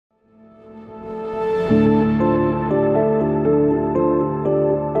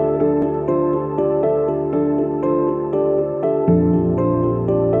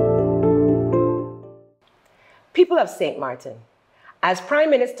of St. Martin, as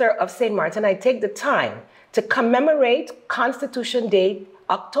Prime Minister of St. Martin, I take the time to commemorate Constitution Day,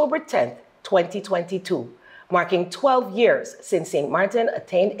 October 10th, 2022, marking 12 years since St. Martin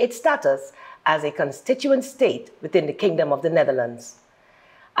attained its status as a constituent state within the Kingdom of the Netherlands.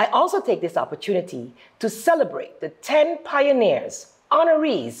 I also take this opportunity to celebrate the 10 pioneers,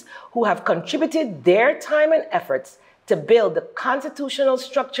 honorees, who have contributed their time and efforts to build the constitutional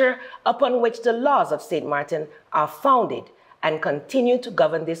structure upon which the laws of St. Martin are founded and continue to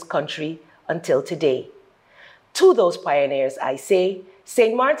govern this country until today. To those pioneers, I say,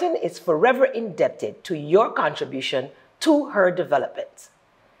 St. Martin is forever indebted to your contribution to her development.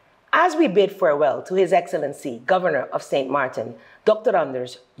 As we bid farewell to His Excellency, Governor of St. Martin, Dr.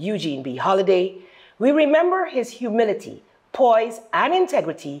 Anders Eugene B. Holliday, we remember his humility, poise, and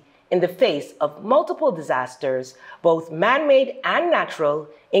integrity in the face of multiple disasters, both man-made and natural,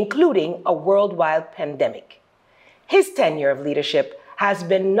 including a worldwide pandemic. His tenure of leadership has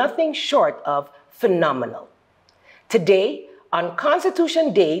been nothing short of phenomenal. Today, on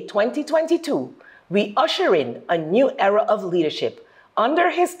Constitution Day 2022, we usher in a new era of leadership under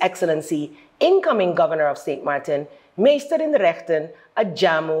His Excellency, incoming Governor of St. Martin, Meester in de Rechten,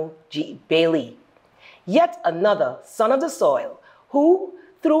 Ajamu G. Bailey. Yet another son of the soil who,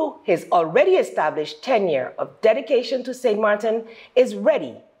 through his already established tenure of dedication to St. Martin, is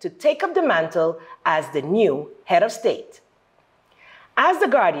ready to take up the mantle as the new head of state. As the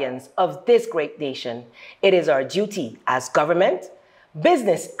guardians of this great nation, it is our duty as government,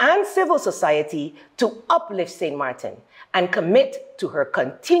 business, and civil society to uplift St. Martin and commit to her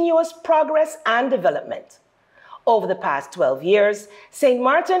continuous progress and development. Over the past 12 years, St.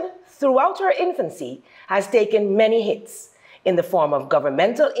 Martin, throughout her infancy, has taken many hits in the form of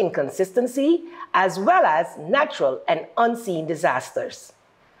governmental inconsistency as well as natural and unseen disasters.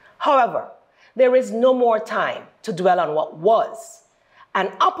 However, there is no more time to dwell on what was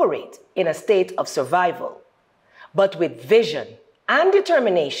and operate in a state of survival, but with vision and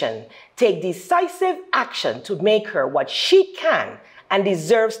determination, take decisive action to make her what she can and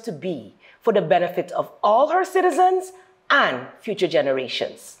deserves to be for the benefit of all her citizens and future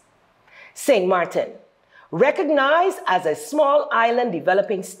generations. St. Martin, recognized as a small island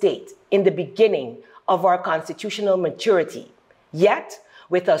developing state in the beginning of our constitutional maturity, yet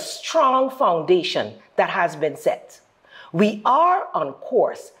with a strong foundation that has been set. We are on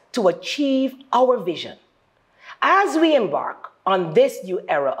course to achieve our vision. As we embark on this new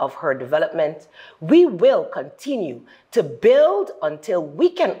era of her development, we will continue to build until we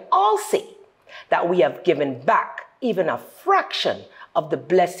can all say that we have given back even a fraction of the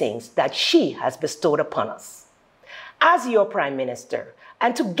blessings that she has bestowed upon us. As your Prime Minister,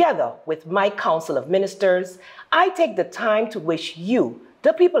 and together with my Council of Ministers, I take the time to wish you,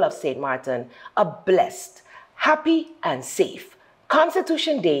 the people of St. Martin, a blessed, happy, and safe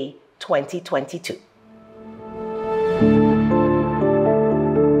Constitution Day 2022.